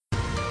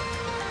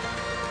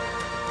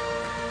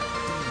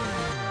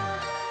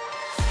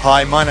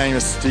Hi, my name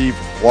is Steve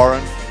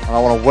Warren, and I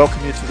want to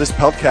welcome you to this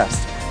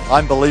podcast.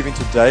 I'm believing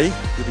today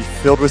you'll be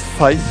filled with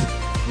faith,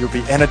 you'll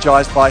be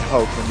energized by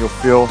hope, and you'll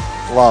feel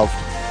loved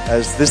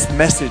as this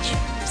message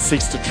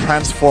seeks to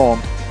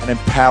transform and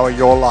empower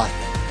your life.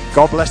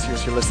 God bless you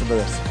as you listen to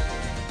this.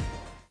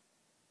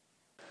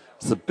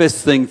 It's the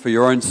best thing for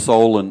your own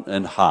soul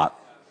and heart.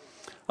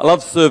 I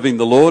love serving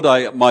the Lord.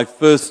 My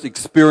first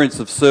experience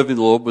of serving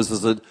the Lord was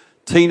as a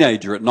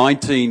teenager at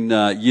 19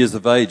 years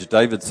of age.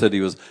 David said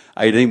he was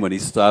 18 when he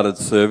started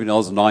serving. I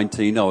was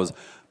 19. I was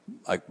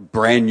a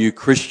brand new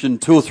Christian,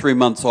 2 or 3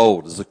 months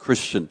old as a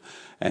Christian,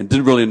 and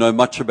didn't really know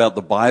much about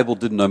the Bible,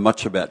 didn't know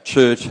much about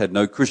church, had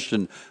no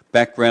Christian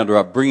background or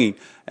upbringing.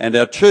 And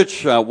our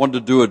church wanted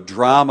to do a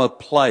drama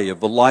play of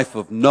the life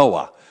of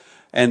Noah.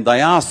 And they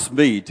asked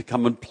me to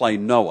come and play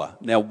Noah.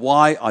 Now,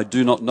 why, I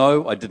do not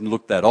know. I didn't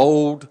look that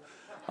old.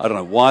 I don't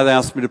know why they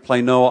asked me to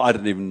play Noah. I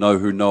didn't even know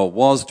who Noah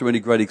was to any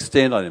great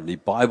extent. I didn't have any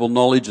Bible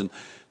knowledge. And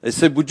they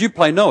said, would you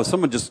play Noah?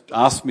 Someone just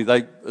asked me.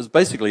 It was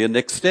basically a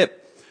next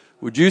step.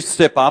 Would you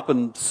step up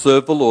and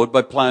serve the Lord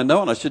by playing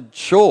Noah? And I said,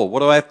 sure. What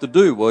do I have to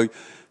do? Well,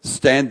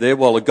 stand there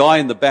while a guy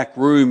in the back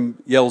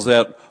room yells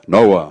out,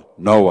 Noah,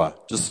 Noah.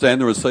 Just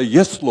stand there and say,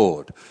 yes,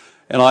 Lord.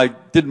 And I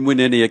didn't win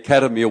any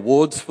Academy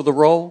Awards for the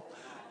role.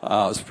 It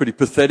was pretty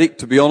pathetic,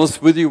 to be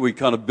honest with you. We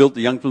kind of built,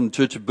 the Youngton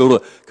Church had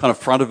built a kind of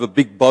front of a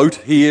big boat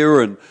here,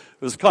 and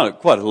it was kind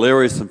of quite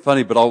hilarious and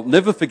funny. But I'll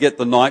never forget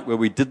the night where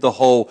we did the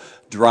whole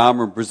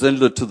drama and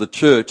presented it to the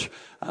church.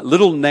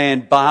 Little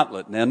Nan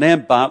Bartlett. Now,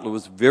 Nan Bartlett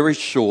was very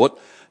short.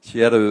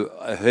 She had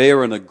her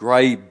hair in a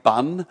grey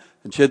bun,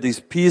 and she had these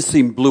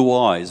piercing blue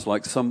eyes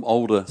like some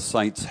older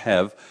saints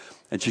have.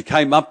 And she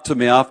came up to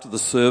me after the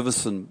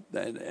service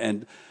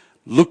and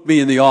looked me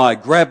in the eye,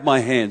 grabbed my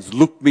hands,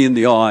 looked me in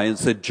the eye and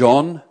said,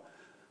 John,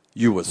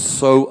 you were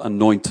so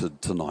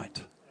anointed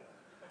tonight.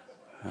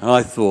 And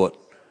I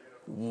thought,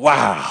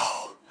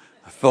 wow.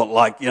 I felt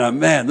like,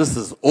 man, this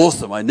is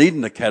awesome. I need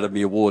an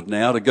Academy Award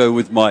now to go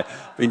with my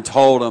being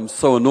told I'm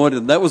so anointed.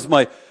 And that was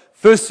my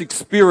first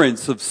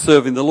experience of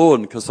serving the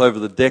Lord, because over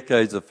the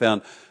decades I've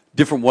found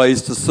different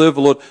ways to serve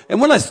the Lord. And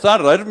when I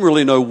started, I didn't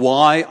really know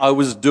why I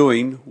was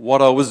doing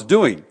what I was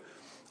doing.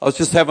 I was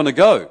just having a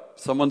go.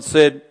 Someone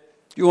said,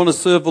 you want to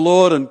serve the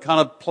Lord and kind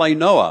of play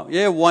Noah?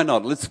 Yeah, why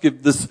not? Let's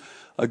give this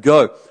a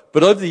go.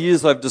 But over the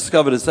years, I've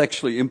discovered it's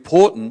actually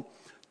important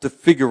to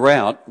figure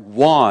out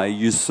why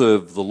you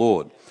serve the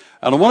Lord.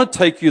 And I want to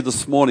take you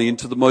this morning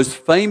into the most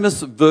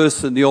famous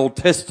verse in the Old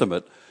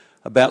Testament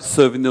about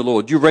serving the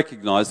Lord. You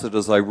recognize it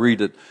as I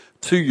read it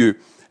to you.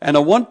 And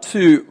I want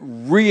to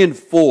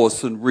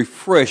reinforce and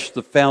refresh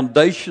the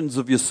foundations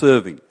of your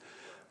serving.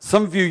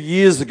 Some of you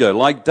years ago,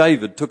 like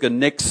David, took a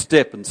next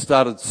step and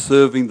started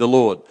serving the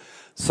Lord.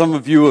 Some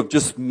of you have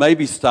just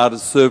maybe started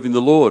serving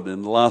the Lord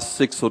in the last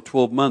 6 or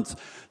 12 months.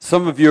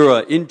 Some of you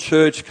are in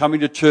church, coming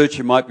to church.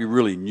 You might be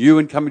really new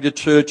in coming to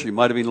church. You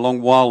might have been a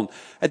long while. And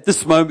at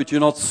this moment, you're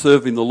not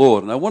serving the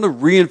Lord. And I want to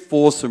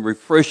reinforce and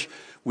refresh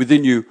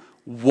within you,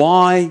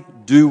 why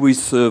do we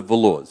serve the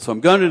Lord? So I'm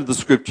going into the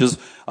scriptures.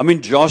 I'm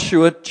in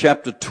Joshua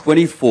chapter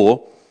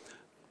 24.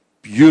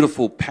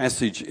 Beautiful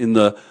passage in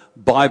the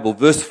Bible.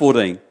 Verse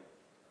 14.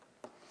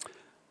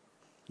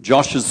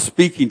 Joshua's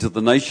speaking to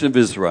the nation of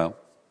Israel.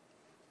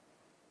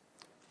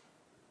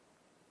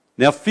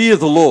 Now fear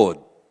the Lord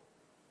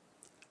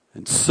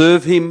and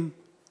serve him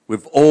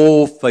with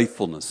all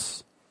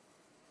faithfulness.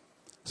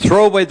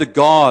 Throw away the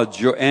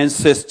gods your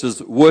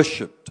ancestors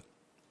worshipped,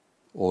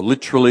 or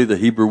literally the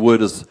Hebrew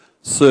word is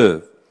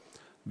serve,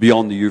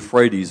 beyond the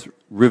Euphrates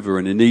River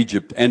and in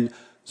Egypt, and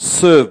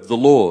serve the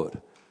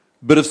Lord.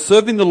 But if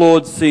serving the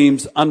Lord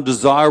seems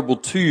undesirable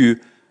to you,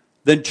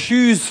 then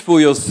choose for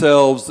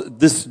yourselves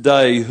this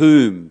day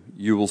whom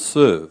you will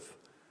serve.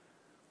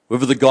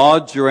 Whether the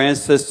gods your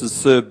ancestors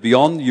served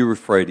beyond the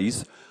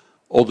Euphrates,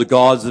 or the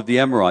gods of the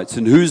Amorites,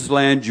 in whose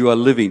land you are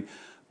living.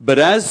 But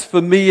as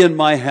for me and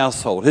my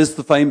household, here's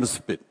the famous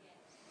bit.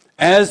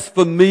 As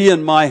for me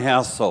and my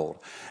household,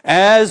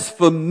 as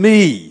for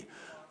me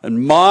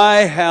and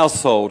my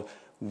household,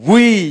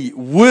 we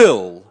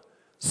will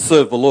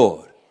serve the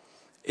Lord.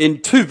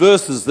 In 2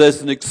 verses,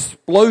 there's an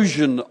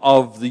explosion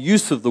of the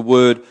use of the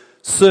word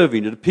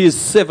serving. It appears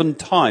 7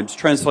 times,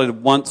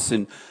 translated once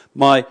in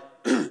my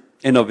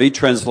NIV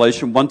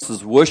translation, once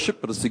as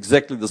worship, but it's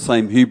exactly the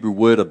same Hebrew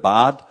word,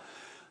 abad,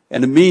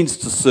 and it means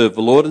to serve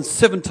the Lord. And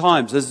 7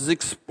 times there's this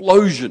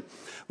explosion.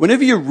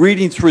 Whenever you're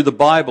reading through the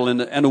Bible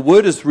and a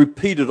word is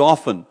repeated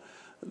often,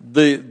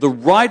 the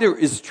writer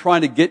is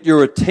trying to get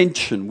your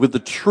attention with the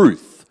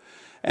truth,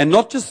 and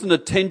not just an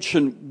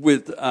attention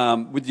with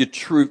your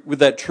truth, with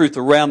that truth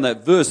around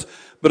that verse,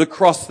 but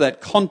across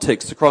that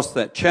context, across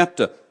that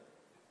chapter.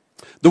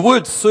 The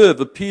word serve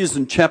appears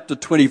in chapter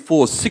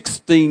 24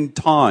 16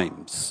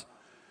 times.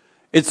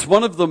 It's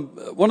one of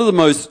the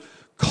most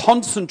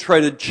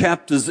concentrated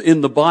chapters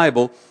in the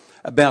Bible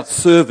about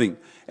serving.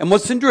 And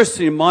what's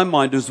interesting in my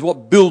mind is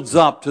what builds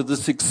up to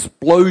this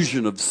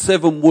explosion of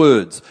 7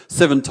 words,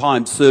 7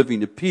 times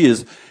serving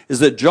appears, is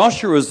that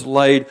Joshua has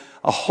laid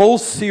a whole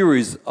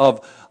series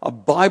of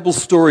Bible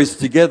stories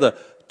together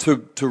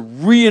to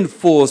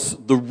reinforce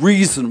the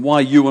reason why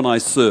you and I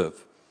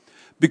serve.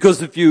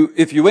 Because if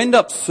you end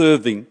up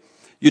serving,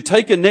 you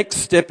take a next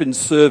step in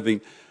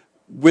serving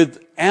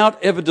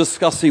without ever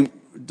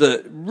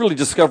really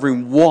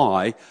discovering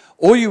why,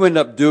 all you end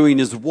up doing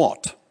is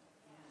what.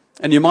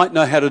 And you might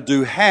know how to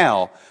do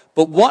how,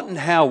 but what and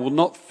how will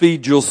not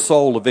feed your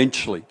soul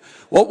eventually.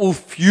 What will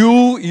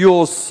fuel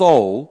your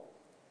soul,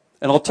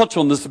 and I'll touch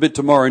on this a bit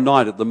tomorrow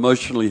night at the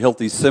Emotionally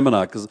Healthy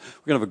Seminar, because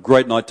we're going to have a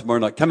great night tomorrow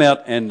night. Come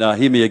out and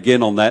hear me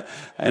again on that.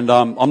 And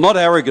I'm not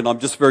arrogant, I'm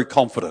just very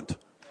confident.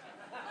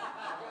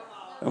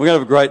 And we're going to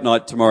have a great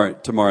night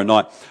tomorrow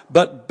night.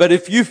 But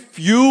if you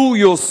fuel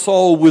your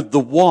soul with the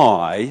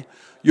why,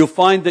 you'll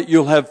find that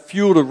you'll have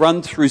fuel to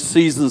run through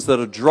seasons that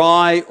are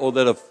dry or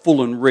that are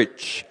full and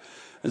rich.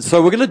 And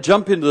so we're going to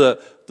jump into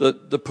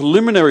the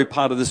preliminary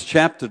part of this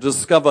chapter to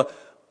discover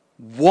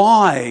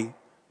why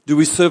do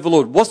we serve the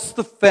Lord? What's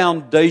the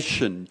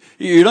foundation?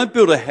 You don't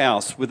build a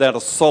house without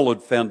a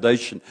solid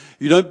foundation.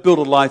 You don't build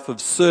a life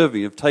of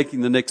serving, of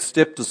taking the next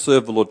step to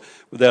serve the Lord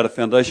without a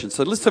foundation.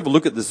 So let's have a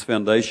look at this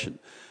foundation.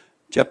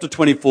 Chapter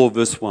 24,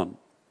 verse 1.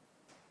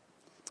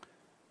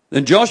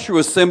 Then Joshua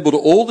assembled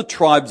all the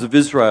tribes of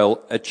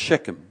Israel at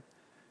Shechem.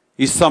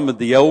 He summoned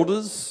the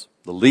elders,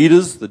 the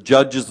leaders, the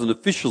judges and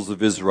officials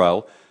of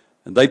Israel,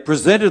 and they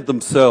presented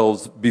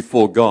themselves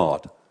before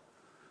God.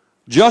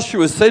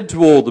 Joshua said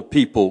to all the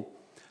people,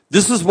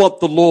 "This is what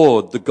the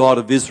Lord, the God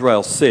of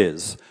Israel,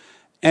 says."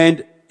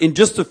 And in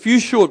just a few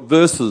short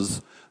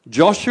verses,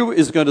 Joshua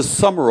is going to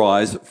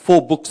summarize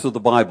 4 books of the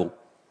Bible.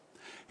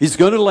 He's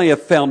going to lay a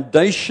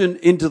foundation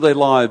into their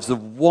lives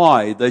of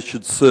why they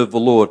should serve the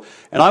Lord.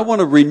 And I want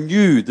to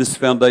renew this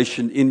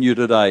foundation in you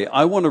today.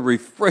 I want to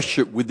refresh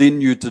it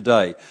within you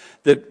today.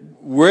 That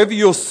wherever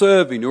you're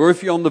serving, or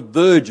if you're on the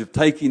verge of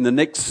taking the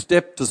next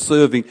step to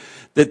serving,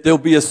 that there'll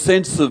be a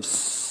sense of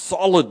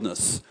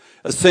solidness,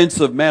 a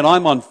sense of, man,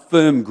 I'm on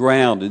firm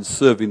ground in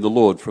serving the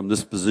Lord from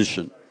this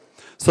position.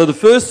 So the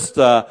first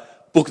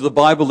book of the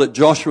Bible that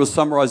Joshua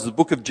summarizes, the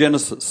book of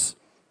Genesis.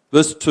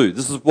 Verse 2,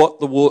 this is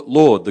what the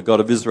Lord, the God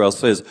of Israel,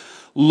 says.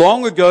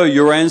 Long ago,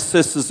 your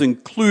ancestors,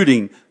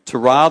 including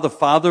Terah, the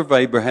father of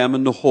Abraham,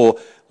 and Nahor,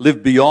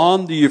 lived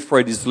beyond the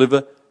Euphrates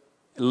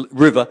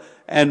River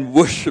and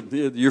worshipped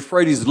the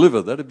Euphrates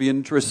River. That'd be an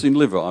interesting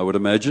river, I would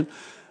imagine.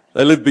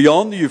 They lived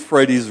beyond the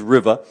Euphrates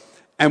River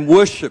and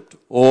worshipped,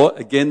 or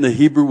again, the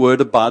Hebrew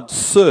word abad,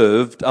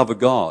 served other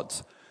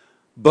gods.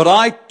 But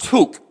I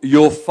took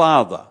your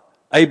father,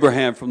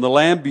 Abraham, from the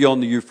land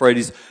beyond the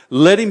Euphrates,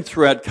 led him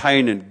throughout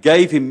Canaan,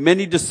 gave him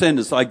many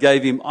descendants. I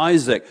gave him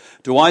Isaac.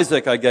 To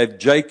Isaac I gave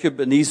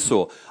Jacob and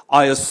Esau.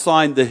 I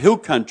assigned the hill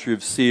country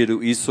of Seir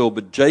to Esau,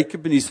 but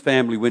Jacob and his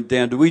family went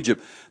down to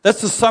Egypt.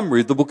 That's the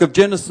summary of the book of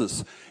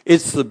Genesis.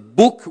 It's the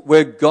book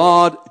where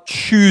God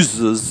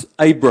chooses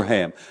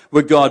Abraham,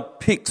 where God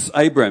picks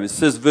Abraham. It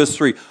says, verse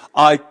 3,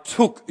 I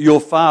took your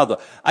father.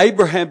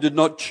 Abraham did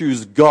not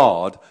choose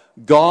God.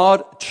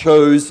 God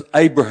chose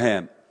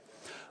Abraham.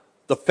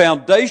 The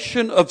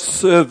foundation of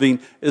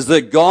serving is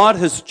that God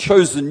has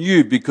chosen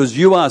you because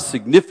you are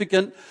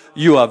significant,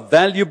 you are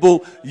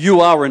valuable, you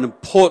are an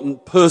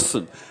important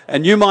person.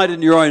 And you might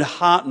in your own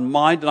heart and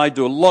mind, and I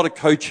do a lot of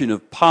coaching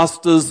of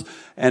pastors,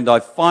 and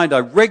I find I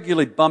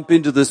regularly bump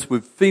into this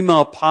with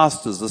female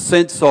pastors, a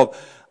sense of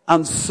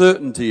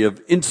uncertainty, of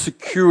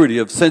insecurity,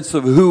 of sense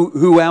of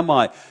who am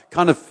I,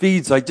 kind of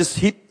feeds. I just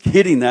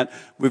hitting that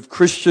with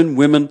Christian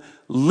women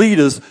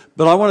leaders.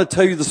 But I want to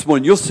tell you this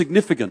morning, you're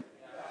significant.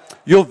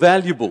 You're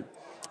valuable.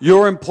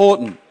 You're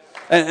important.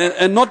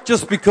 And not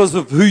just because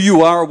of who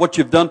you are or what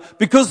you've done,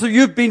 because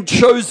you've been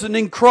chosen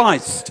in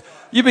Christ.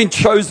 You've been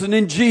chosen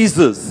in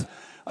Jesus.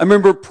 I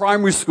remember at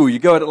primary school, you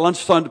go out at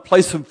lunchtime to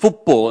play some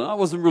football, and I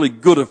wasn't really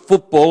good at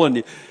football,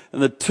 and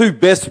the 2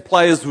 best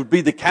players would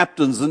be the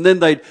captains, and then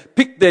they'd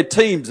pick their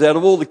teams out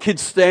of all the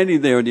kids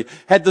standing there, and you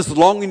had this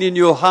longing in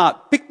your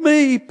heart, pick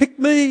me,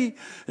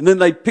 and then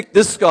they'd pick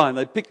this guy, and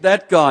they'd pick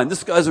that guy, and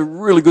this guy's a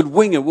really good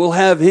winger, we'll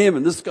have him,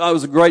 and this guy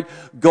was a great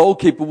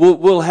goalkeeper,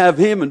 we'll have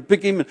him, and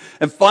pick him,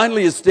 and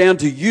finally it's down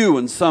to you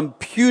and some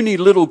puny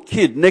little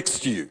kid next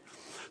to you.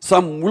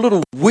 Some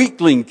little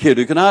weakling kid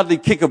who can hardly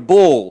kick a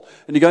ball.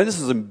 And you go, this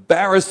is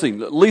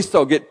embarrassing. At least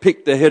I'll get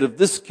picked ahead of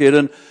this kid.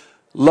 And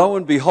lo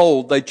and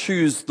behold, they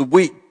choose the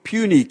weak,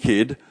 puny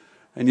kid.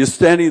 And you're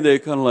standing there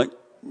kind of like,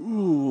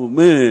 oh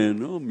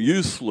man, I'm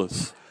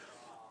useless.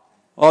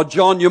 Oh,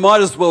 John, you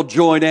might as well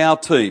join our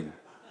team.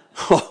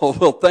 Oh,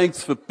 well,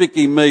 thanks for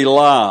picking me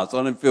last.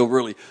 I don't feel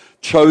really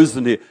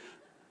chosen here.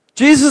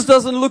 Jesus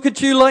doesn't look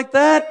at you like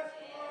that.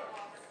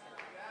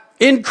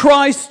 In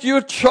Christ,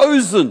 you're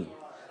chosen.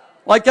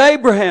 Like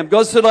Abraham,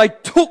 God said, I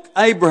took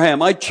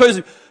Abraham, I chose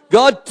him.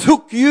 God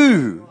took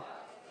you.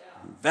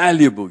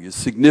 Valuable, you're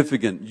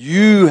significant.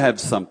 You have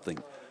something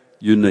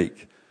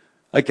unique.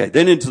 Okay,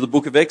 then into the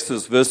book of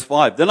Exodus, verse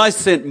 5. Then I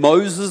sent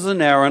Moses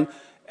and Aaron,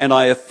 and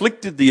I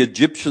afflicted the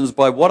Egyptians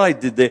by what I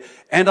did there,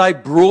 and I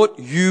brought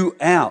you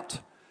out.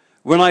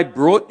 When I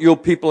brought your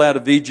people out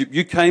of Egypt,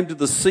 you came to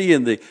the sea,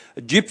 and the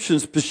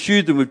Egyptians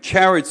pursued them with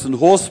chariots and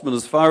horsemen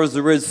as far as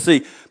the Red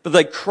Sea. But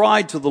they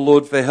cried to the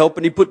Lord for help,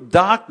 and he put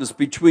darkness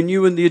between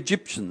you and the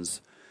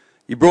Egyptians.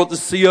 He brought the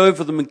sea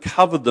over them and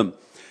covered them.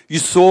 You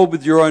saw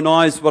with your own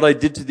eyes what I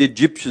did to the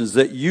Egyptians,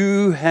 that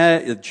you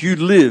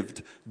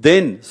lived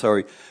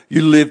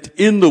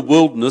in the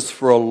wilderness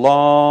for a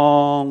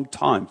long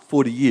time,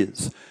 40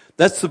 years.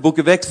 That's the book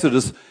of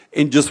Exodus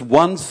in just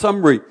one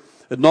summary.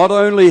 And not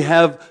only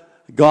has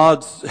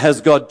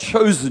God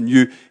chosen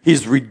you,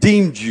 he's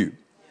redeemed you.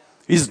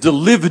 He's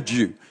delivered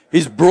you.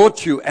 He's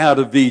brought you out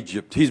of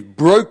Egypt. He's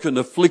broken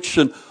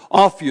affliction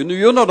off you. And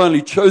you're not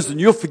only chosen,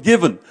 you're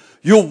forgiven.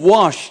 You're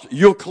washed.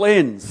 You're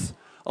cleansed.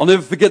 I'll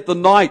never forget the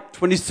night,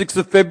 26th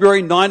of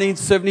February,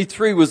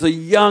 1973, was a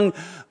young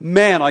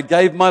man. I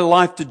gave my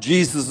life to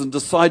Jesus and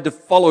decided to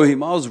follow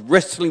him. I was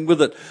wrestling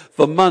with it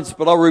for months,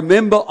 but I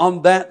remember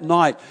on that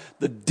night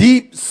the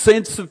deep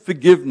sense of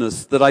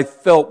forgiveness that I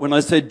felt when I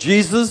said,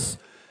 Jesus,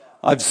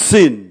 I've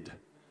sinned.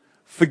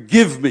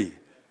 Forgive me.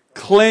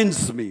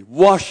 Cleanse me.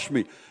 Wash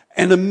me.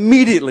 And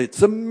immediately,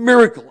 it's a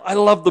miracle. I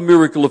love the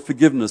miracle of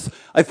forgiveness.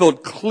 I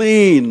felt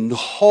clean,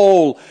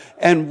 whole,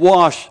 and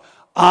washed.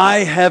 I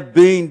have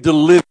been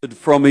delivered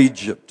from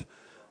Egypt.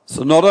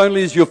 So not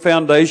only is your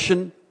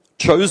foundation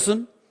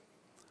chosen,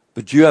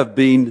 but you have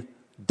been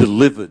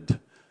delivered.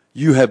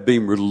 You have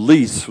been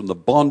released from the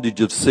bondage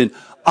of sin.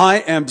 I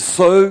am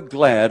so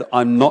glad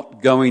I'm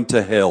not going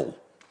to hell.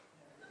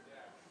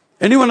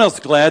 Anyone else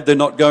glad they're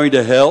not going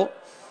to hell?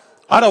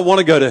 I don't want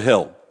to go to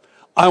hell.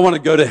 I want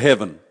to go to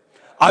heaven.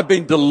 I've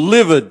been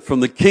delivered from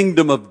the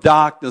kingdom of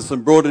darkness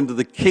and brought into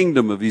the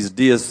kingdom of his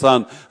dear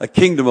Son, a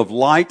kingdom of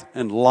light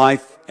and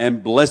life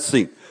and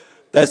blessing.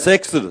 That's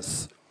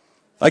Exodus.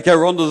 Okay,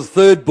 we're on to the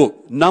third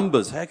book,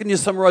 Numbers. How can you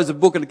summarize a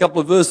book in a couple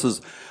of verses?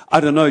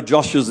 I don't know,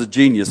 Joshua's a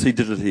genius. He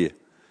did it here.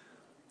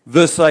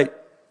 Verse 8,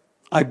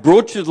 I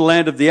brought you to the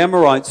land of the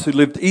Amorites who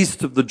lived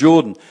east of the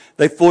Jordan.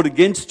 They fought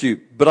against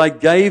you, but I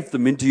gave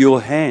them into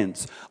your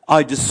hands.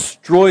 I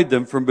destroyed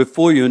them from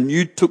before you, and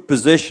you took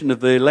possession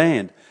of their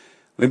land.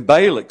 When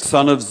Balak,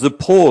 son of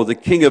Zippor, the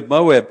king of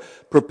Moab,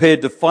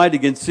 prepared to fight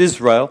against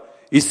Israel,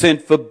 he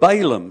sent for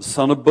Balaam,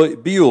 son of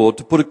Beor,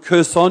 to put a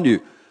curse on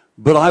you.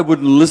 But I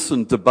wouldn't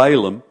listen to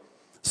Balaam,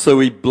 so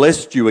he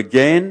blessed you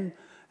again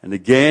and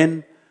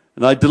again,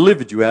 and I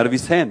delivered you out of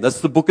his hand.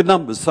 That's the book of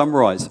Numbers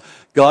summarized.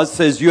 God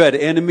says you had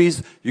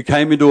enemies, you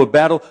came into a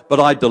battle, but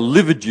I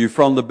delivered you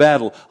from the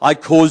battle. I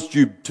caused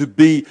you to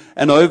be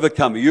an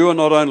overcomer. You are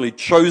not only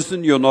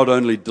chosen, you're not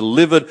only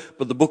delivered,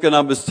 but the book of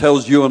Numbers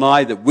tells you and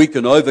I that we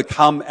can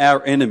overcome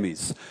our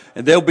enemies.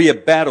 And there'll be a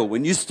battle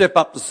when you step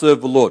up to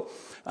serve the Lord.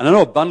 And I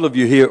know a bundle of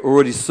you here are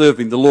already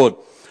serving the Lord.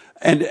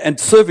 And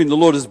serving the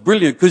Lord is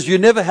brilliant because you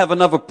never have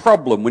another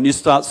problem when you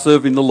start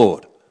serving the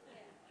Lord.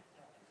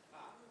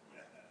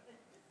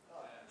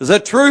 Is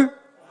that true?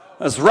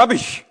 That's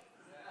rubbish.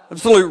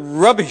 Absolute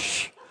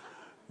rubbish.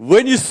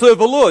 When you serve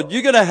the Lord,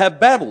 you're going to have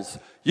battles.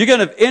 You're going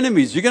to have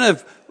enemies. You're going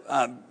to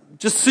have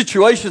just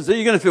situations that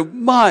you're going to feel,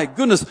 my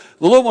goodness,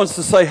 the Lord wants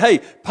to say, hey,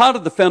 part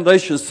of the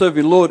foundation of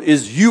serving the Lord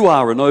is you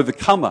are an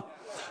overcomer.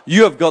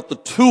 You have got the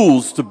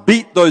tools to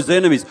beat those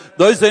enemies.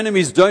 Those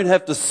enemies don't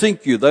have to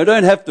sink you. They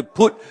don't have to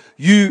put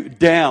you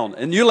down.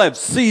 And you'll have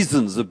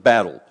seasons of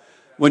battle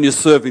when you're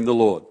serving the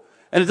Lord.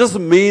 And it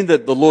doesn't mean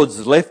that the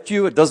Lord's left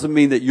you. It doesn't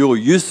mean that you're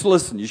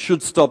useless and you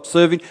should stop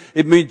serving.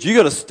 It means you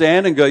got to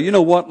stand and go, you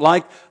know what,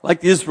 like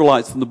the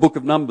Israelites in the book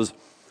of Numbers.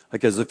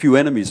 Okay, there's a few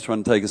enemies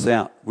trying to take us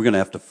out. We're going to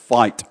have to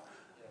fight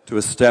to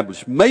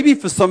establish. Maybe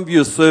for some of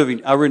you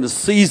are in a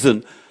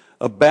season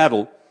of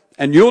battle,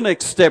 and your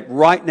next step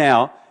right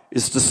now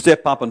is to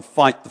step up and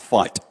fight the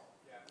fight.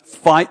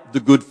 Fight the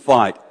good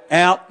fight.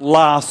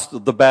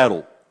 Outlast the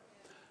battle.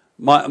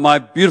 My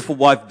beautiful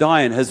wife,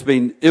 Diane, has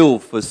been ill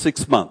for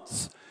 6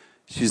 months.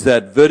 She's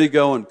had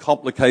vertigo and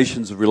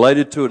complications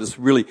related to it. It's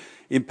really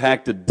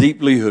impacted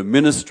deeply her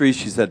ministry.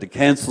 She's had to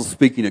cancel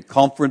speaking at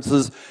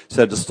conferences. She's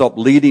had to stop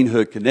leading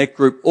her Connect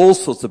group. All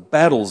sorts of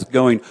battles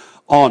going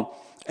on.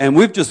 And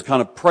we've just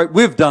kind of prayed.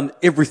 We've done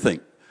everything.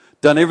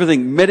 Done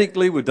everything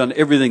medically. We've done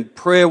everything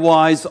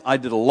prayer-wise. I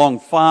did a long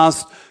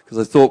fast because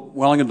I thought,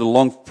 well, I'm going to do a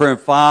long prayer and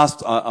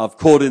fast. I've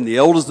called in the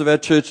elders of our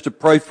church to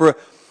pray for her.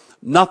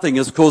 Nothing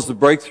has caused a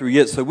breakthrough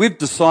yet. So we've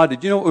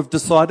decided, you know what we've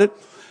decided?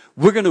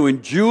 We're going to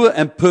endure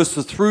and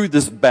persevere through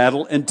this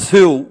battle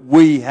until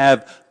we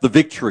have the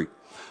victory.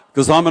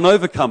 Because I'm an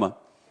overcomer.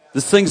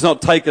 This thing's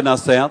not taking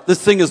us out.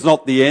 This thing is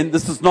not the end.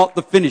 This is not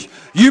the finish.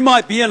 You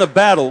might be in a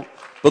battle,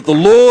 but the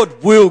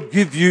Lord will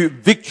give you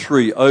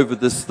victory over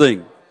this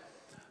thing.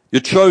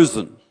 You're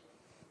chosen.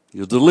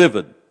 You're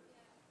delivered.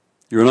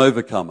 You're an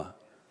overcomer.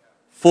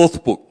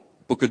 Fourth book,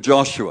 book of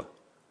Joshua.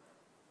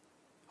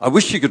 I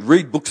wish you could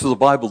read books of the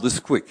Bible this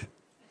quick.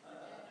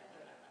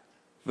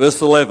 Verse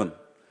 11.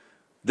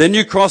 Then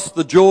you crossed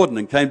the Jordan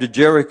and came to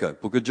Jericho,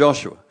 book of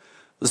Joshua.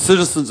 The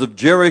citizens of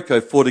Jericho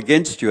fought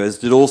against you, as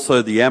did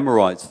also the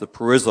Amorites, the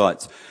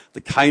Perizzites,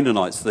 the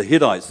Canaanites, the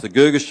Hittites, the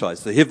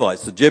Girgashites, the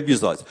Hivites, the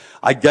Jebusites.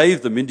 I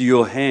gave them into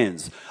your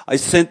hands. I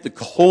sent the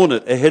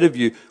hornet ahead of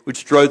you,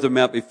 which drove them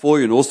out before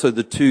you, and also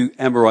the 2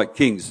 Amorite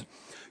kings.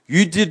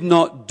 You did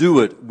not do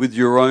it with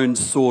your own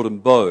sword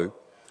and bow.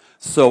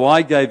 So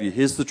I gave you,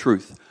 here's the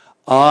truth,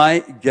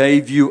 I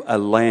gave you a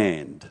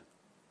land.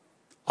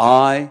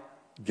 I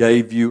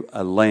gave you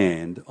a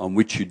land on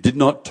which you did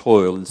not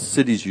toil, and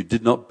cities you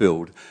did not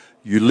build.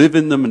 You live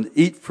in them and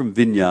eat from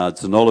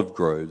vineyards and olive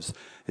groves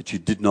that you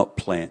did not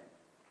plant.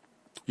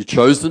 You're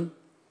chosen,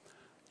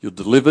 you're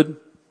delivered,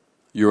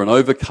 you're an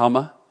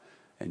overcomer,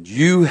 and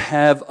you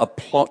have a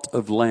plot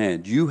of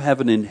land. You have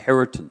an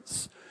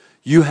inheritance.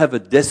 You have a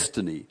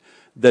destiny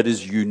that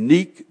is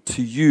unique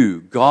to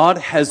you. God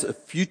has a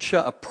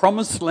future, a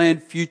promised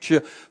land future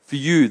for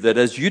you, that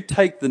as you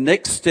take the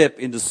next step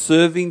into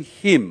serving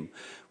Him,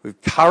 with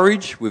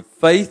courage, with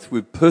faith,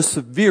 with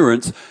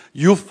perseverance,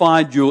 you'll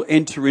find you'll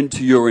enter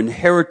into your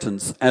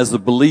inheritance as a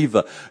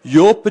believer,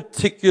 your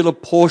particular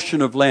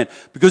portion of land,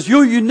 because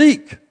you're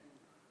unique.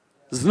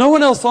 There's no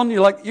one else on you.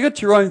 Like, you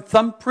got your own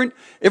thumbprint.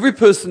 Every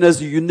person has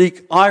a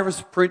unique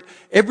iris print.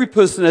 Every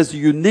person has a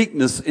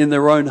uniqueness in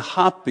their own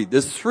heartbeat.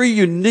 There's 3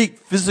 unique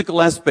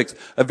physical aspects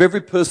of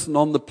every person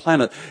on the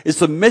planet.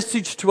 It's a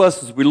message to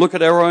us as we look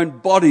at our own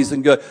bodies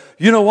and go,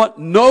 you know what?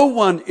 No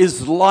one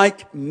is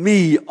like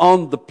me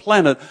on the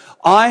planet.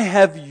 I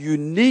have a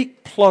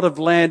unique plot of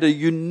land, a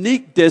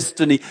unique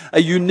destiny,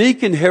 a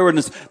unique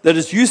inheritance that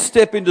as you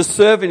step into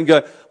serving and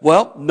go,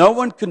 well, no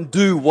one can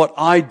do what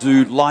I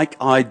do like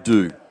I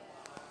do.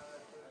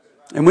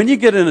 And when you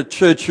get in a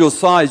church your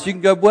size, you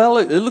can go, well,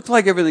 it looks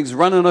like everything's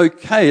running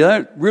okay. They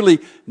don't really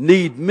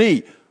need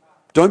me.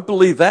 Don't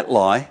believe that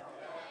lie.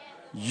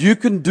 You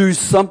can do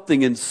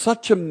something in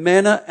such a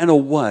manner and a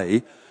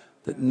way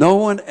that no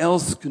one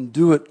else can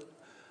do it.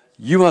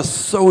 You are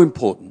so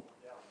important.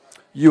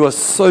 You are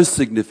so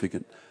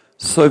significant,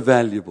 so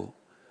valuable.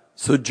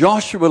 So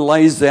Joshua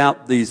lays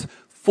out these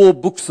 4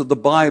 books of the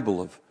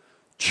Bible of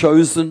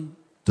chosen,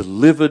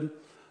 delivered,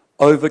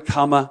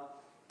 overcomer,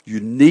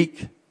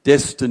 unique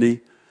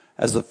destiny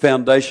as a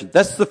foundation.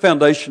 That's the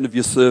foundation of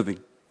your serving.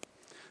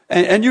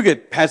 And you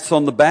get pats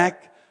on the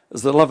back.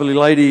 There's a lovely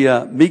lady,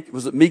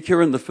 was it Mika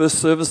in the first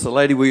service? The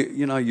lady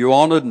you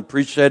honored and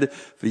appreciated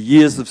for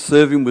years of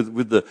serving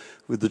with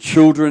the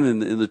children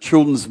in the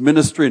children's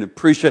ministry, and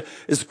appreciate.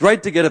 It's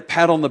great to get a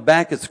pat on the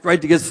back. It's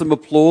great to get some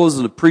applause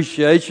and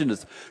appreciation.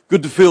 It's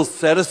good to feel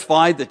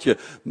satisfied that you're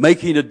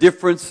making a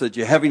difference, that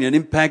you're having an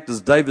impact,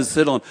 as David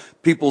said, on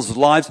people's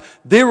lives.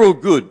 They're all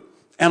good.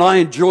 And I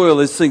enjoy all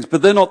these things,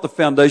 but they're not the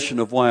foundation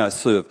of why I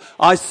serve.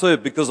 I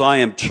serve because I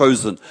am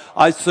chosen.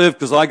 I serve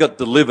because I got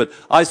delivered.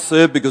 I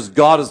serve because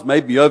God has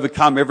made me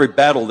overcome every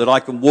battle that I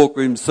can walk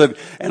with Him serving.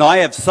 And I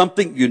have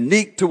something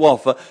unique to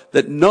offer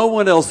that no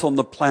one else on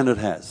the planet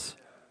has,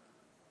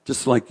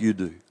 just like you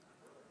do.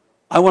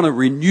 I want to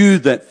renew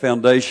that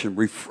foundation,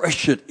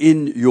 refresh it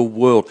in your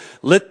world.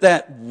 Let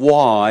that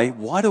why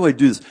do I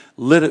do this?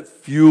 Let it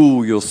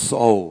fuel your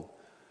soul.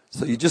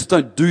 So you just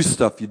don't do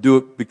stuff, you do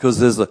it because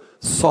there's a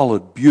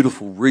solid,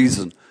 beautiful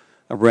reason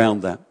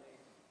around that.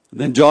 And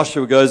then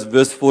Joshua goes in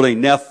verse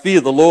 14, now fear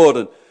the Lord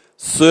and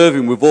serve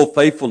Him with all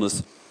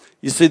faithfulness.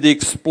 You see, the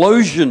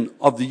explosion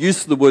of the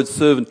use of the word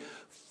servant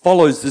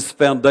follows this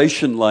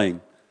foundation laying.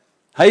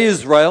 Hey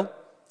Israel,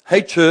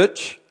 hey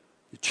church,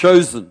 you're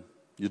chosen,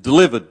 you're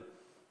delivered,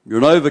 you're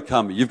an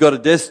overcomer, you've got a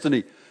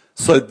destiny.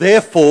 So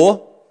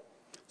therefore,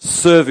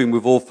 serve Him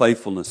with all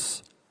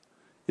faithfulness.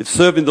 If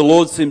serving the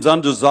Lord seems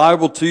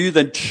undesirable to you,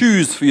 then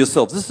choose for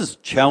yourselves. This is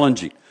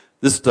challenging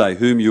this day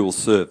whom you will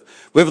serve.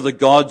 Whether the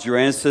gods your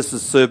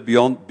ancestors served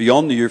beyond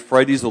the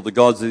Euphrates, or the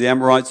gods of the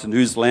Amorites in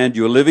whose land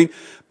you are living.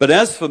 But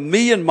as for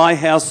me and my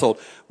household,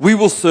 we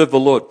will serve the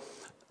Lord.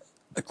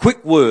 A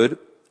quick word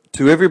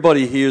to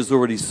everybody here who's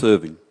already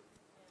serving.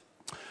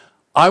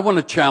 I want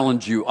to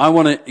challenge you. I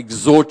want to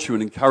exhort you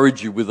and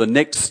encourage you with the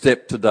next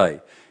step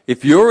today.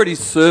 If you're already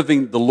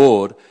serving the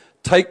Lord,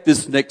 take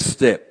this next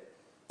step.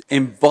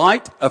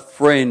 Invite a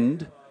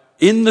friend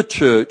in the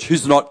church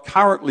who's not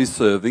currently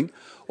serving,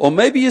 or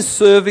maybe is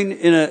serving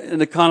in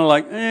a kind of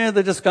like,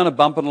 they're just kind of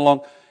bumping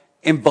along.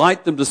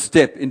 Invite them to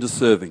step into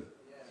serving.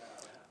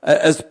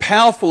 As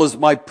powerful as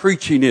my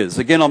preaching is,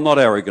 again, I'm not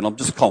arrogant, I'm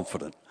just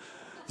confident.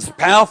 As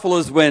powerful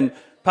as when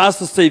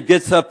Pastor Steve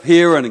gets up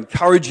here and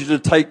encourages you to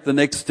take the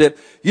next step.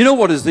 You know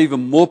what is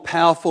even more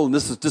powerful, and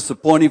this is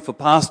disappointing for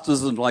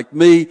pastors and like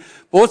me, but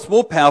what's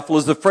more powerful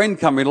is a friend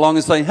coming along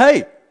and saying,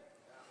 hey,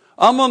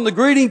 I'm on the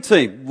greeting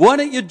team. Why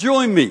don't you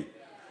join me?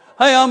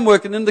 Hey, I'm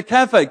working in the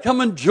cafe. Come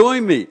and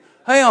join me.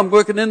 Hey, I'm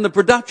working in the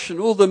production,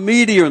 all the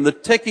media and the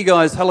techie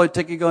guys. Hello,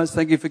 techie guys.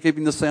 Thank you for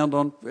keeping the sound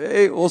on.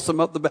 Hey,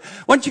 awesome up the back.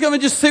 Why don't you come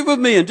and just sit with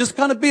me and just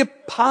kind of be a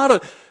part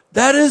of it?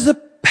 That is a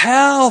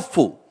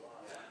powerful.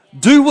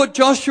 Do what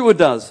Joshua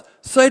does.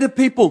 Say to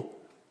people,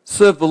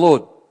 serve the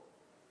Lord.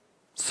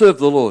 Serve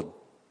the Lord.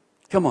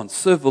 Come on,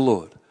 serve the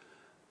Lord.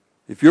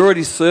 If you're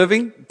already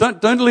serving,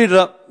 don't leave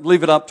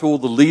it up to all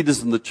the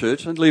leaders in the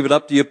church. Don't leave it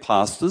up to your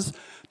pastors.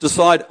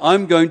 decide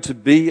I'm going to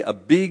be a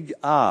big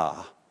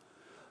R,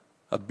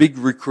 a big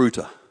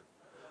recruiter.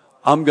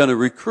 I'm going to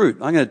recruit.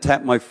 I'm going to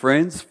tap my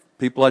friends,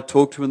 people I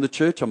talk to in the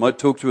church. I might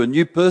talk to a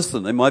new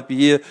person. They might be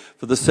here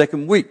for the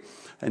second week.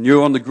 And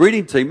you're on the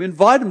greeting team.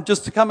 Invite them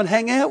just to come and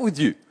hang out with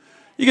you.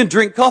 You can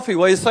drink coffee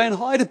while you're saying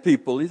hi to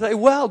people. You say,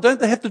 wow, don't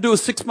they have to do a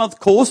 6-month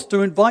course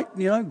to invite,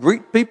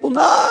 greet people?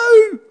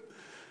 No!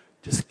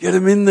 Just get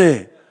them in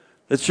there.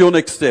 That's your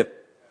next step.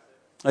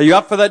 Are you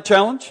up for that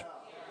challenge?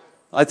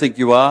 I think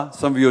you are.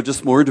 Some of you are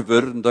just more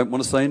introverted and don't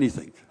want to say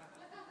anything.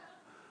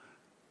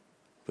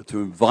 But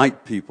to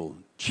invite people,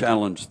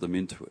 challenge them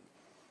into it.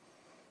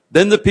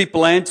 Then the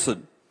people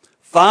answered,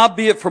 far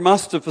be it from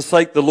us to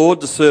forsake the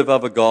Lord to serve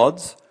other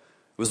gods.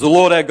 It was the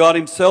Lord our God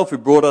himself who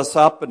brought us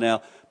up and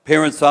our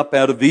parents up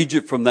out of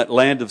Egypt from that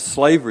land of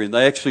slavery. And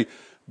they actually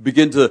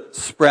begin to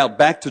sprout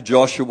back to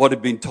Joshua what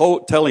he'd been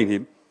telling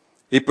him.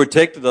 He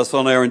protected us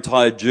on our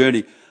entire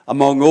journey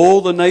among all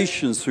the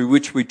nations through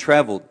which we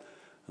traveled.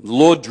 And the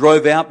Lord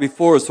drove out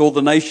before us all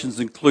the nations,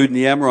 including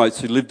the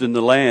Amorites who lived in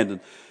the land.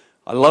 And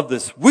I love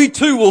this. We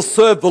too will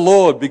serve the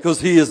Lord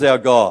because he is our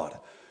God.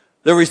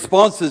 The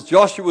response is,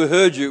 Joshua, we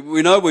heard you.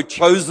 We know we're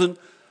chosen,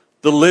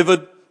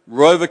 delivered,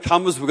 we're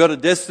overcomers, we've got a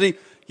destiny.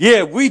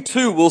 Yeah, we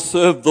too will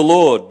serve the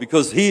Lord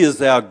because he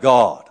is our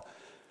God.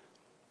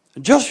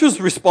 And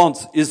Joshua's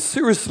response is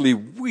seriously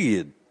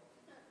weird,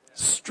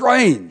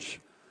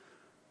 strange.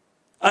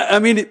 I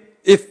mean,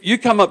 if you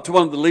come up to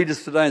one of the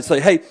leaders today and say,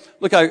 hey,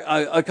 look,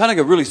 I kind of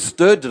got really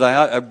stirred today.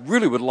 I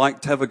really would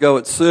like to have a go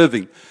at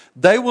serving.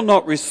 They will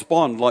not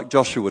respond like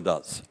Joshua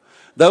does.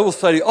 They will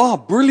say, oh,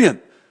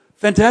 brilliant.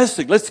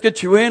 Fantastic. Let's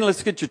get you in.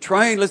 Let's get you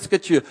trained. Let's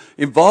get you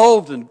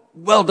involved. And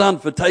well done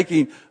for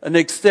taking a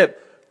next step.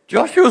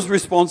 Joshua's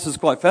response is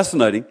quite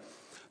fascinating.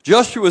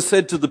 Joshua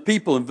said to the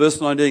people in verse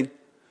 19,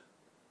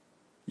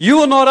 you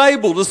are not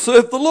able to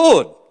serve the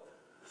Lord.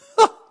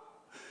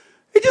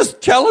 He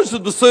just challenged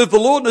them to serve the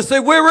Lord and they said,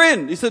 we're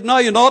in. He said, no,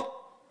 you're not.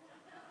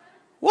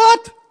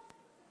 What?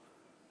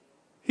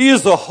 He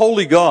is a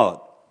holy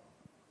God.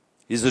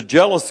 He's a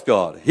jealous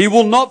God. He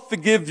will not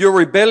forgive your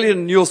rebellion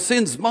and your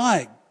sins.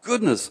 My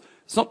goodness.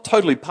 It's not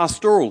totally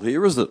pastoral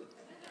here, is it?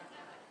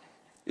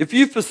 If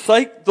you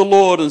forsake the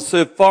Lord and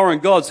serve foreign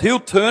gods,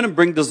 he'll turn and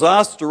bring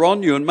disaster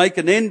on you and make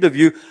an end of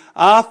you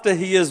after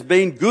he has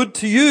been good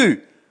to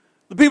you.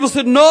 The people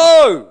said,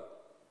 no,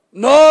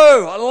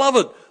 I love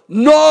it.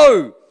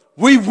 No,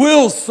 we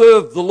will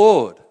serve the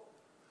Lord.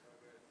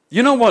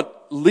 You know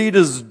what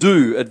leaders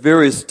do at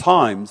various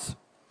times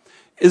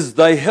is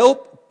they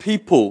help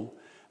people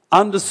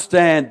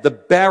understand the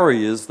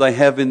barriers they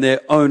have in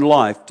their own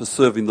life to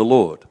serving the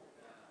Lord.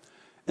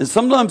 And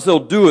sometimes they'll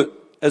do it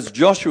as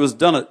Joshua's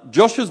done it.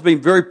 Joshua's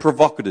been very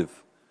provocative.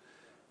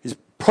 He's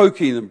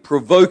poking them,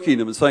 provoking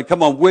them and saying,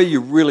 come on, where you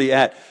really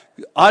at?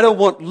 I don't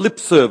want lip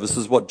service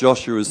is what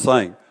Joshua is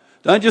saying.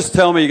 Don't just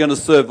tell me you're going to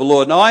serve the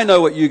Lord. Now, I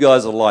know what you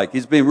guys are like.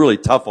 He's been really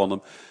tough on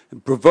them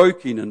and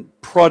provoking and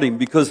prodding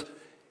because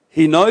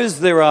he knows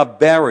there are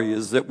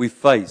barriers that we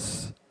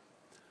face.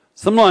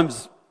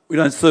 Sometimes we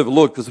don't serve the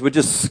Lord because we're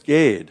just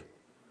scared.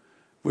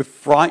 We're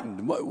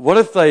frightened. What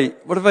if they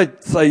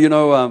say,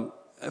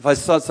 if I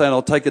start saying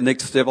I'll take a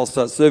next step, I'll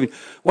start serving.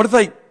 What if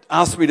they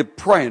ask me to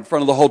pray in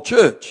front of the whole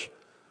church?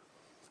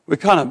 We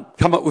kind of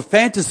come up with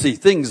fantasy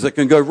things that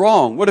can go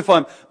wrong. What if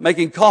I'm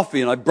making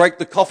coffee and I break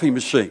the coffee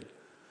machine?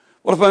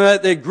 What if I'm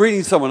out there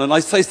greeting someone and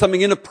I say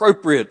something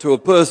inappropriate to a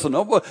person?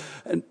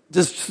 And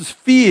just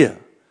fear.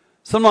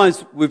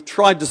 Sometimes we've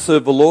tried to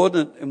serve the Lord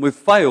and we've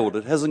failed.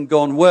 It hasn't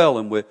gone well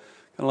and we're kind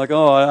of like,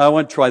 I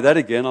won't try that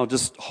again. I'll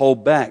just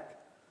hold back.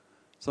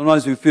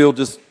 Sometimes we feel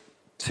just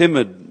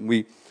timid.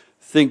 We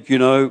think,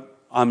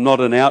 I'm not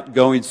an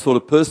outgoing sort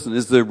of person.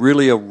 Is there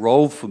really a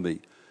role for me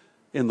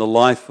in the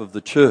life of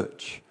the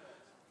church?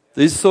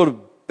 These sort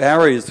of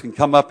barriers can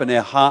come up in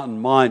our heart and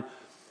mind.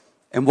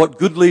 And what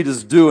good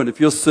leaders do, and if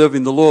you're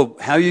serving the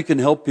Lord, how you can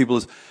help people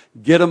is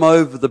get them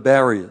over the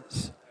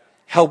barriers.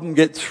 Help them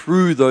get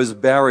through those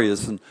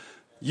barriers. And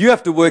you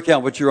have to work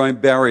out what your own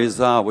barriers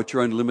are, what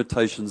your own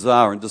limitations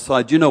are, and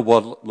decide, you know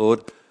what,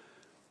 Lord,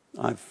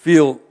 I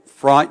feel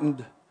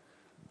frightened.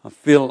 I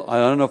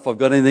don't know if I've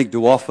got anything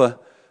to offer,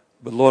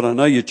 but Lord, I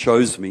know you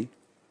chose me.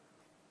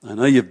 I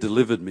know you've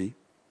delivered me.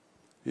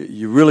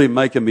 You're really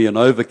making me an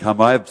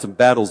overcomer. I have some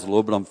battles,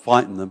 Lord, but I'm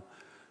fighting them.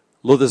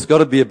 Lord, there's got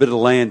to be a bit of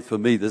land for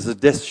me.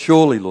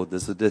 Surely, Lord,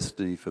 there's a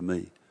destiny for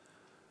me.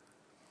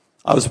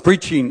 I was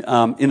preaching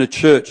in a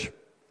church,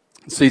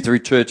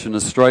 C3 Church in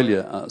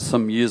Australia,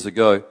 some years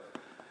ago,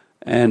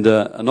 and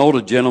an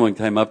older gentleman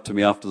came up to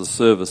me after the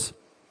service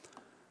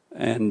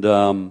and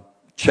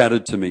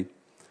chatted to me.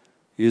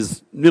 He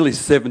was nearly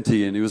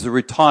 70 and he was a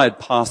retired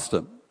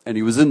pastor and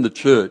he was in the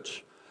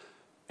church.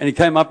 And he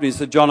came up and he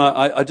said, John,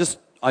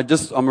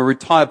 I'm a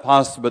retired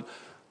pastor, but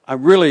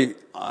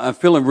I'm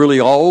feeling really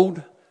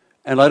old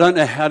and I don't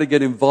know how to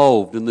get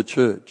involved in the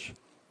church.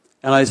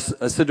 And I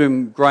said to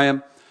him,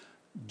 Graham,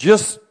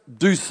 just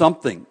do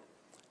something.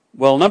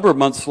 Well, a number of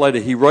months later,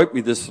 he wrote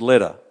me this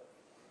letter.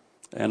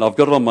 And I've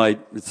got it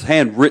it's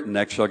handwritten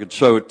actually, I could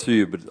show it to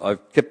you, but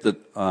I've kept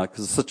it because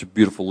it's such a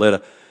beautiful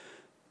letter.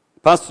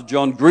 Pastor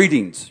John,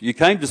 greetings. You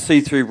came to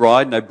C3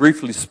 Ride and I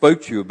briefly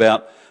spoke to you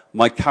about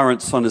my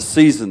current summer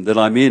season that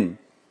I'm in.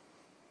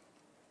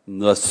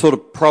 And the sort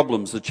of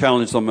problems, the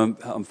challenges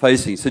I'm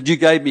facing. He said, you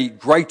gave me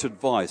great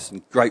advice,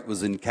 and great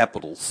was in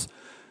capitals.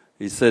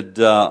 He said,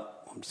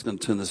 I'm just going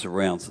to turn this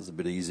around so it's a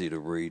bit easier to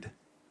read.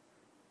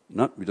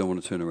 No, we don't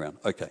want to turn around.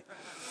 Okay.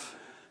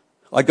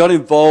 I got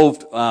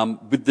involved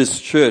with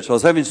this church. I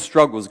was having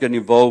struggles getting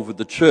involved with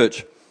the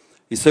church.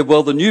 He said,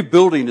 well, the new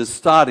building is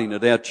starting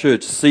at our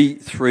church,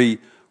 C3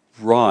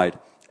 Ride.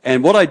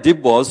 And what I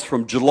did was,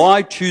 from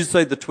July,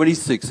 Tuesday the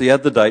 26th, he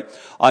had the date,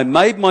 I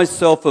made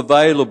myself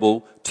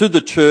available to the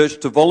church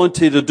to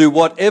volunteer to do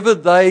whatever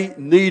they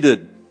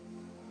needed.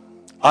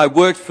 I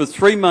worked for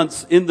 3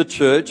 months in the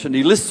church, and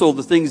he lists all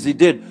the things he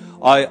did.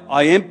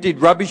 I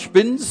emptied rubbish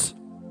bins.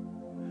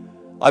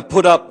 I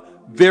put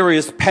up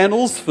various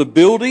panels for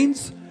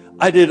buildings.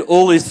 I did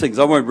all these things.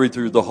 I won't read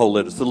through the whole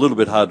letter. It's a little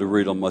bit hard to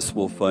read on my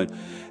small phone.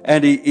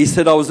 And he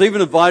said, I was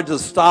even invited to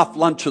staff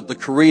lunch at the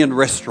Korean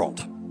restaurant.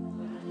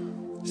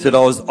 He said, I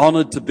was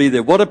honored to be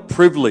there. What a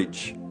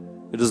privilege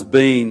it has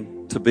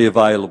been to be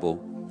available.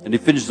 And he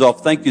finishes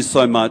off, thank you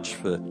so much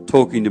for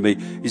talking to me.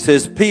 He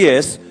says,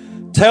 P.S.,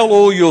 tell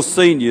all your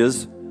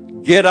seniors,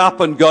 get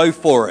up and go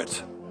for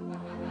it.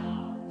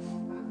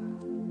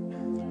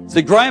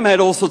 See, Graham had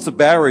all sorts of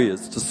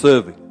barriers to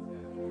serving.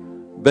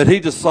 But he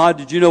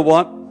decided, you know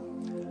what?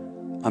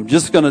 I'm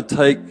just going to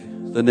take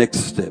the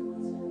next step.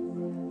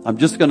 I'm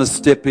just going to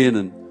step in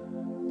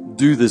and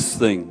do this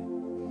thing.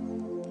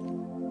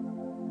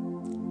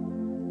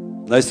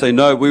 They say,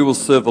 no, we will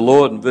serve the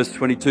Lord. In verse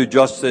 22,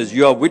 Josh says,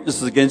 you are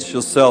witnesses against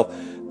yourself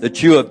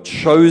that you have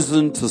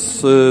chosen to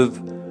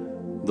serve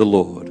the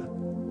Lord.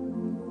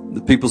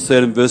 The people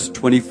said in verse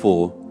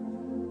 24,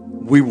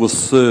 we will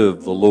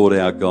serve the Lord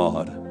our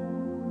God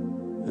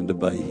and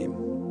obey him.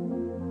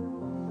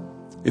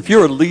 If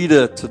you're a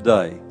leader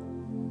today,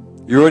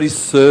 you're already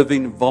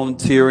serving,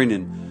 volunteering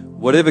in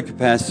whatever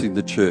capacity in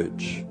the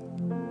church,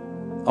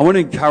 I want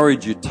to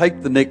encourage you,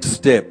 take the next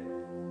step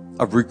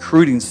of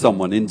recruiting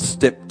someone in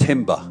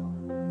September.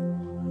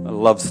 I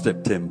love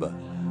September.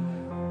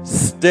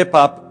 Step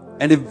up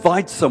and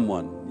invite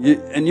someone.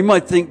 And you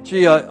might think,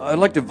 gee, I'd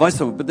like to invite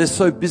someone, but they're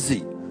so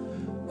busy.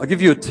 I'll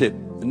give you a tip.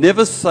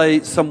 Never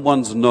say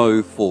someone's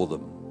no for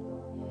them.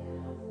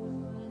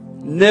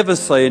 Never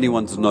say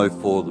anyone's no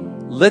for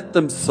them. Let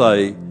them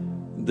say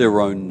their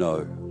own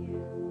no.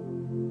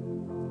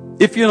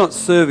 If you're not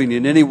serving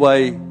in any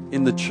way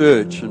in the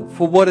church, and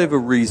for whatever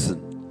reason,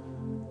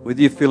 whether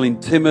you're feeling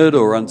timid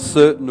or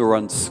uncertain or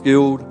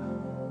unskilled,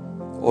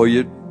 or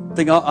you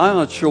think, I'm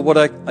not sure what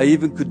I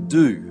even could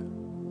do,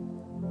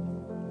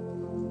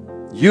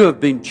 you have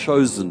been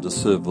chosen to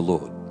serve the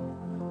Lord.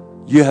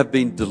 You have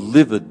been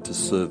delivered to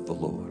serve the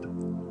Lord.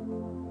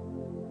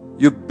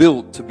 You're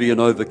built to be an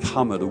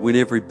overcomer, to win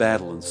every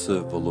battle and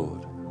serve the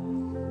Lord.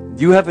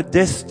 You have a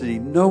destiny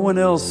no one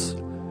else,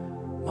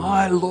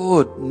 my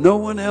Lord, no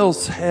one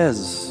else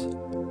has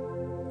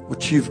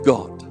what you've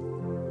got.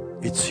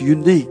 It's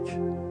unique.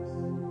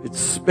 It's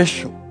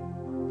special.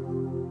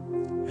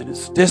 And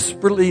it's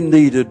desperately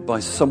needed by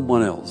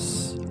someone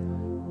else.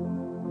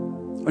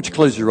 Why don't you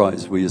close your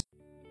eyes, will you?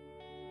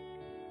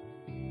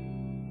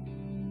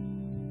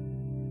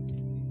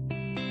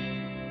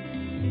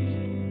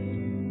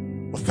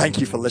 Well, thank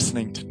you for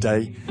listening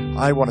today.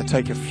 I want to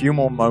take a few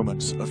more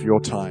moments of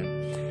your time,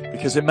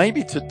 because it may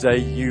be today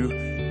you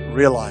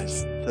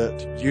realize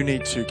that you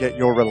need to get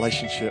your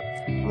relationship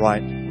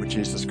right with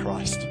Jesus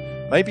Christ.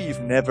 Maybe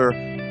you've never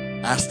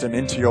asked him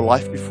into your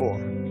life before.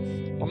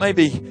 Or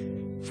maybe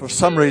for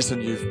some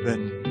reason you've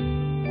been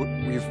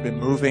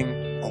moving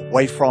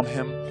away from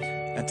him,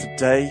 and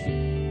today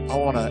I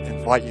want to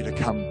invite you to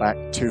come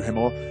back to him.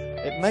 Or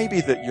it may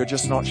be that you're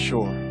just not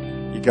sure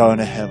you're going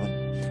to heaven.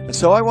 And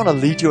so I want to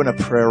lead you in a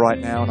prayer right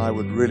now, and I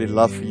would really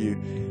love for you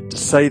to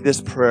say this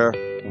prayer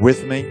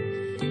with me.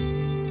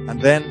 And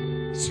then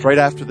straight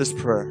after this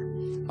prayer,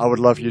 I would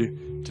love you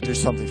to do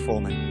something for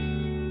me.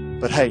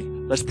 But hey,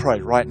 let's pray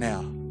right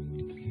now.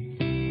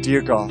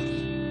 Dear God,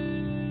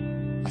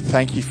 I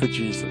thank you for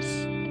Jesus.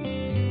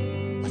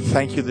 I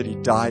thank you that he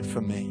died for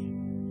me.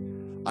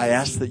 I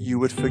ask that you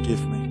would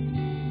forgive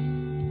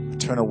me. I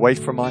turn away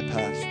from my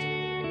past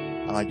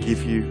and I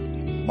give you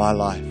my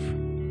life.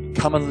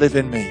 Come and live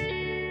in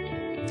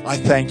me. I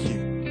thank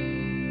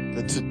you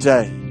that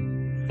today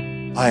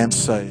I am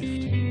saved.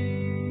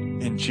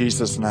 In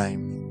Jesus'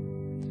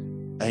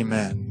 name,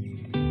 amen.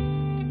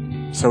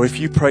 So if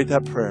you prayed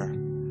that prayer,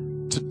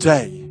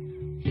 today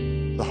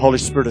the Holy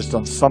Spirit has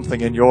done something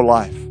in your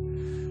life.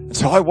 And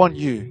so I want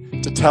you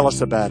to tell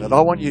us about it.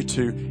 I want you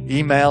to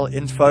email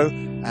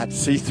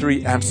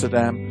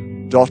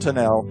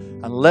info@c3amsterdam.nl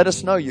and let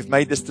us know you've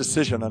made this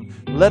decision, and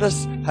let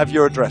us have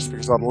your address,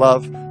 because I'd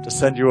love to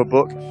send you a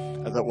book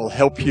that will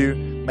help you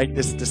make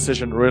this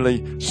decision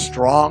really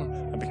strong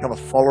and become a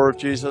follower of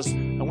Jesus.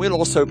 And we'll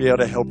also be able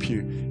to help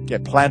you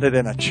get planted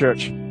in a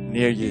church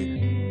near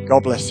you.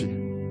 God bless you.